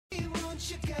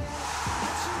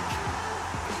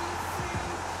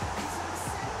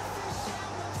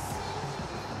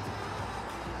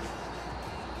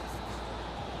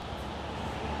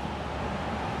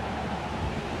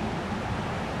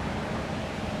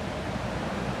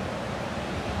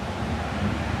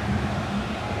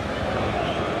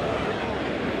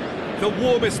The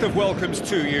warmest of welcomes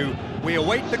to you. We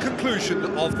await the conclusion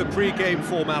of the pre-game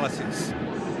formalities.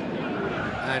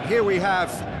 And here we have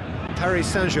Paris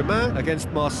Saint-Germain against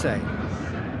Marseille.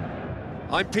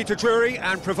 I'm Peter Drury,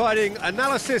 and providing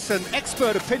analysis and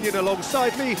expert opinion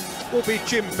alongside me will be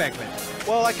Jim Beglin.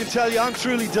 Well, I can tell you I'm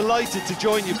truly delighted to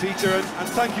join you, Peter, and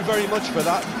thank you very much for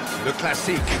that. Le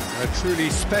Classique, a truly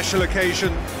special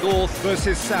occasion, North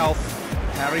versus South.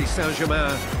 Paris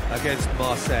Saint-Germain against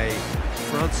Marseille,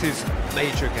 France's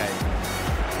major game.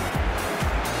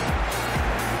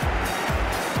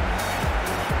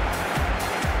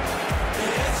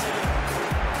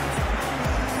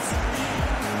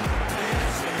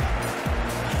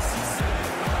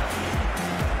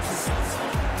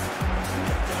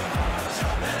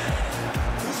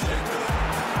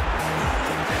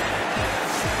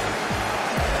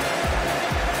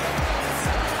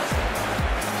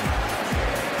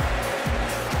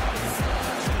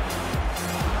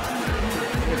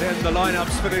 The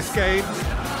lineups for this game.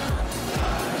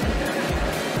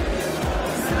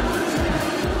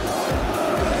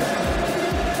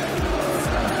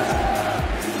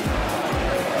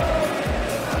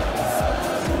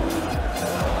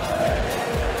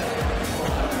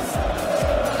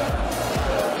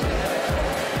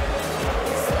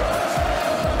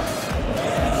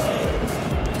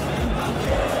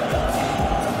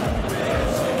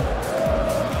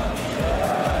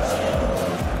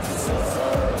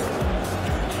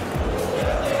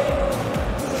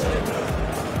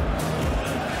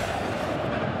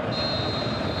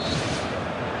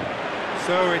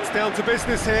 So it's down to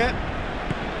business here.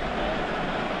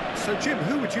 So Jim,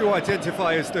 who would you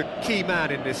identify as the key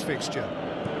man in this fixture?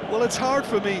 Well, it's hard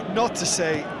for me not to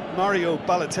say Mario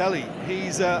Balotelli.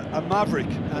 He's a maverick,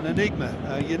 an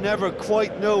enigma. You never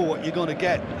quite know what you're going to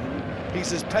get.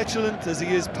 He's as petulant as he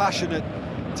is passionate.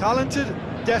 Talented?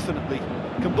 Definitely.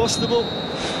 Combustible?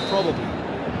 Probably.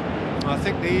 I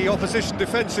think the opposition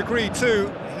defence agree too.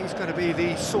 He's going to be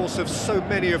the source of so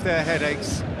many of their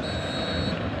headaches.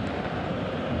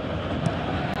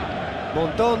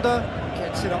 Mondonda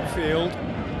gets it upfield.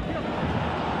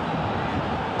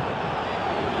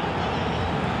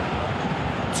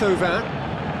 Tovan.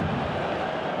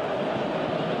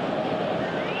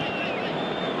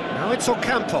 Now it's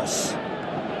Ocampos.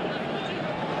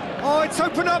 Oh, it's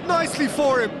opened up nicely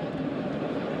for him.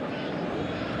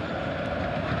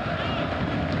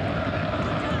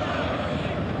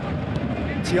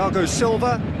 Thiago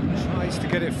Silva tries to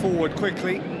get it forward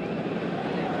quickly.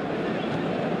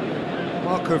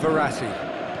 Marco Verratti.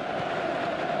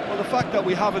 Well, the fact that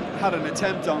we haven't had an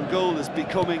attempt on goal is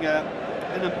becoming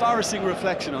an embarrassing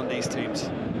reflection on these teams.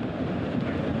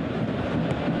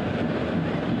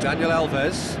 Daniel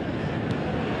Alves.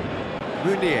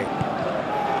 Meunier.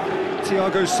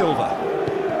 Thiago Silva.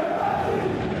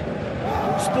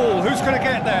 Loose ball, who's going to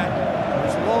get there?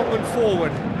 It's long and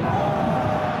forward.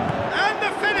 And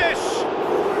the finish!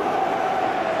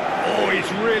 Oh,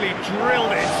 he's really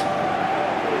drilled it.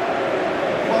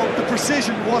 Well, the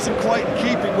precision wasn't quite in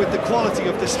keeping with the quality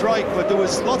of the strike, but there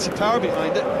was lots of power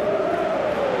behind it.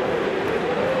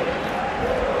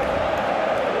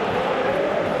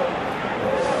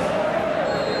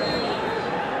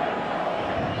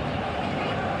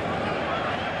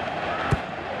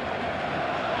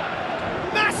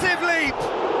 Massive leap!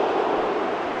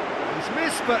 He's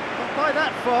missed, but not by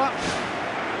that far.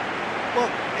 Well,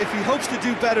 if he hopes to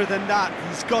do better than that,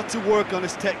 he's got to work on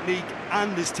his technique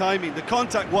and his timing. The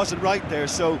contact wasn't right there,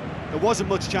 so there wasn't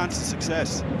much chance of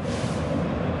success.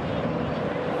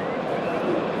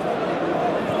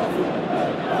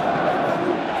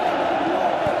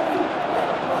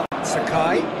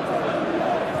 Sakai.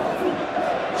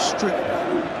 Strip.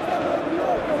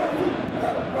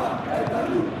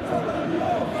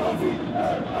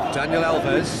 Daniel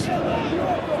Alves.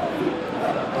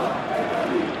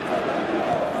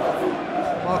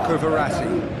 Marco Verratti.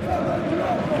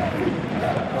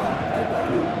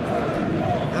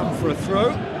 Out for a throw.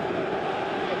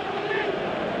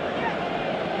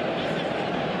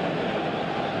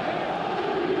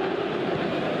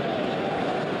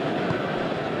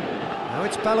 Now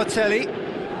it's Balotelli.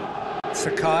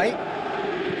 Sakai.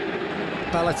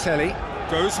 Balotelli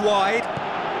goes wide.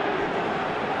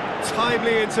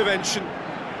 Timely intervention.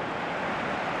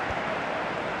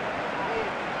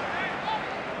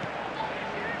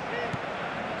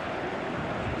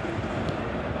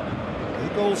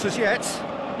 Goals as yet.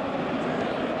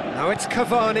 Now it's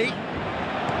Cavani.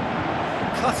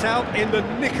 Cut out in the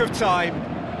nick of time.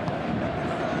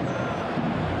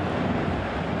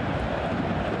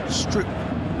 Strip.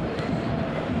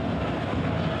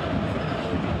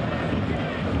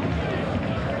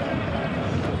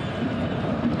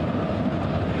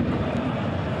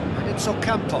 It's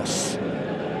Ocampos.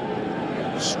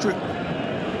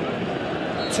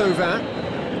 Tauvin.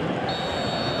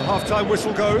 The half-time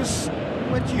whistle goes.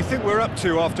 When do you think we're up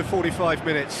to after 45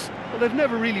 minutes? Well, they've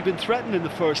never really been threatened in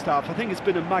the first half. I think it's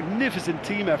been a magnificent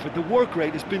team effort. The work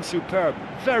rate has been superb.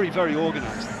 Very, very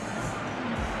organised.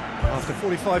 After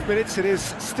 45 minutes, it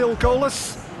is still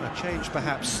goalless. A change,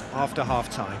 perhaps, after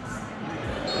half-time.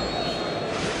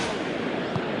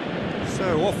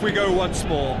 So, off we go once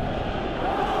more.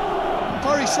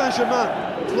 Paris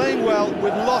Saint-Germain playing well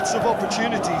with lots of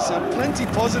opportunities and plenty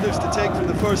positives to take from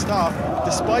the first half.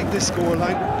 Despite this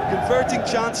scoreline, converting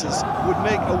chances would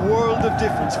make a world of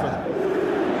difference for them.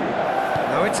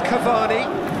 Now it's Cavani.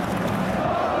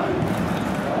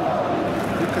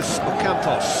 Lucas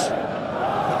Ocampos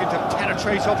looking to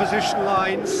penetrate opposition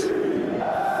lines.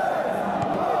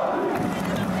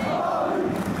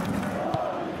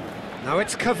 Now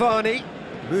it's Cavani.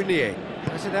 Meunier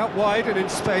has it out wide and in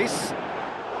space.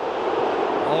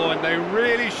 Oh, and they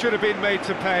really should have been made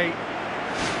to pay.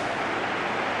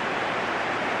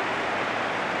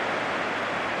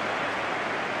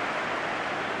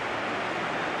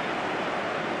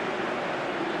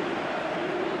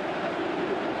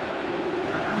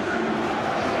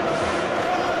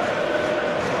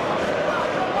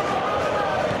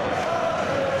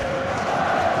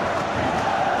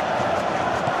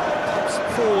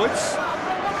 Forwards.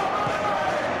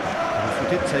 And if we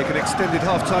did take an extended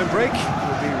half-time break,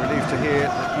 you'll be relieved to hear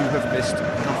that you have missed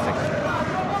nothing.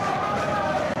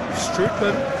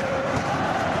 Strootman.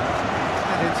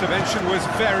 That intervention was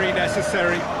very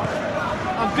necessary.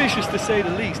 Ambitious to say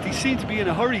the least. He seemed to be in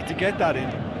a hurry to get that in.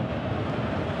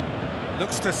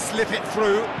 Looks to slip it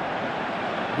through.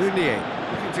 Meunier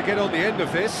looking to get on the end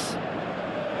of this.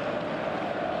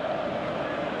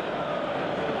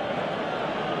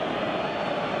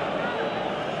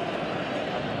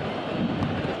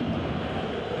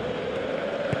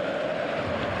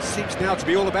 Seems now to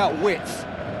be all about width.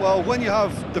 Well, when you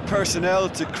have the personnel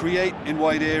to create in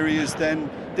wide areas, then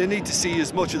they need to see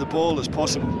as much of the ball as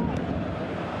possible.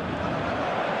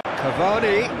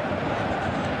 Cavani.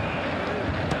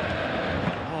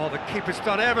 Oh, the keeper's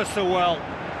done ever so well.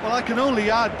 Well, I can only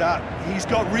add that he's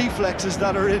got reflexes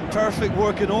that are in perfect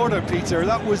working order, Peter.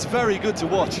 That was very good to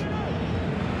watch.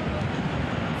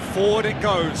 Forward it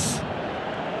goes.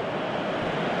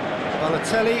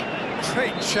 Balotelli,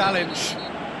 great challenge.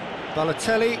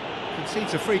 Balotelli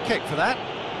concedes a free kick for that.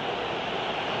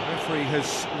 The referee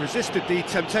has resisted the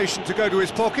temptation to go to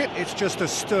his pocket. It's just a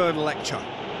stern lecture.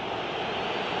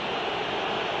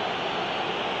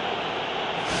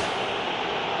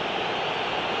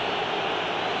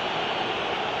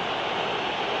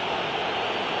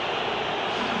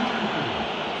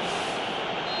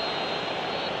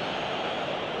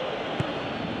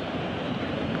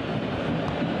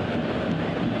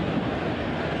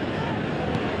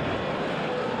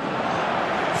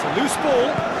 Loose ball.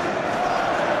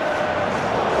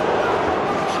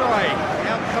 Trying. The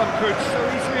outcome could so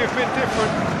easily have been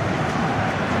different.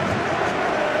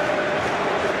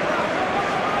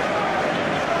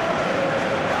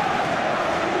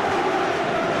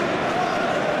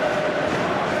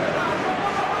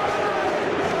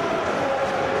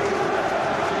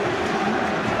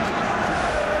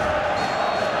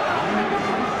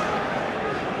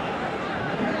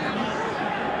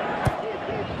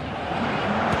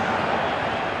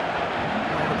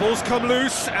 Ball's come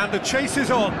loose and the chase is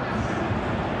on.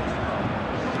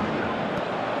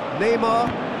 Neymar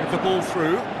with the ball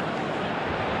through.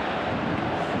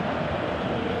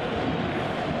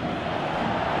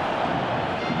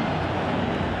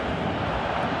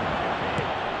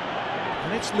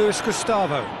 And it's Luis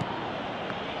Gustavo.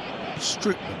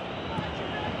 Strootman.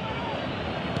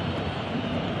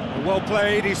 Well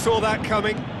played, he saw that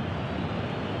coming.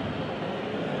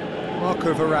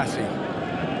 Marco Verratti.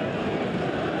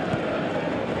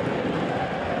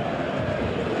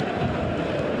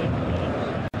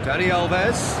 Dani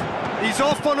Alves, he's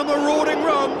off on a marauding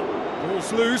run.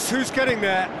 Ball's loose, who's getting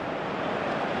there?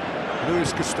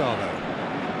 Luis Gustavo.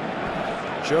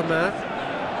 Germain.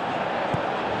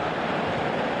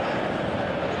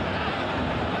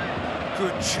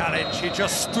 Good challenge, he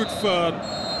just stood firm.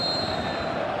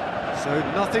 So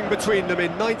nothing between them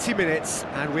in 90 minutes,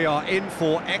 and we are in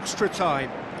for extra time.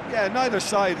 Yeah, neither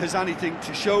side has anything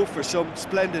to show for some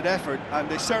splendid effort, and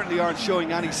they certainly aren't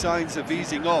showing any signs of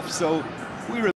easing off, so we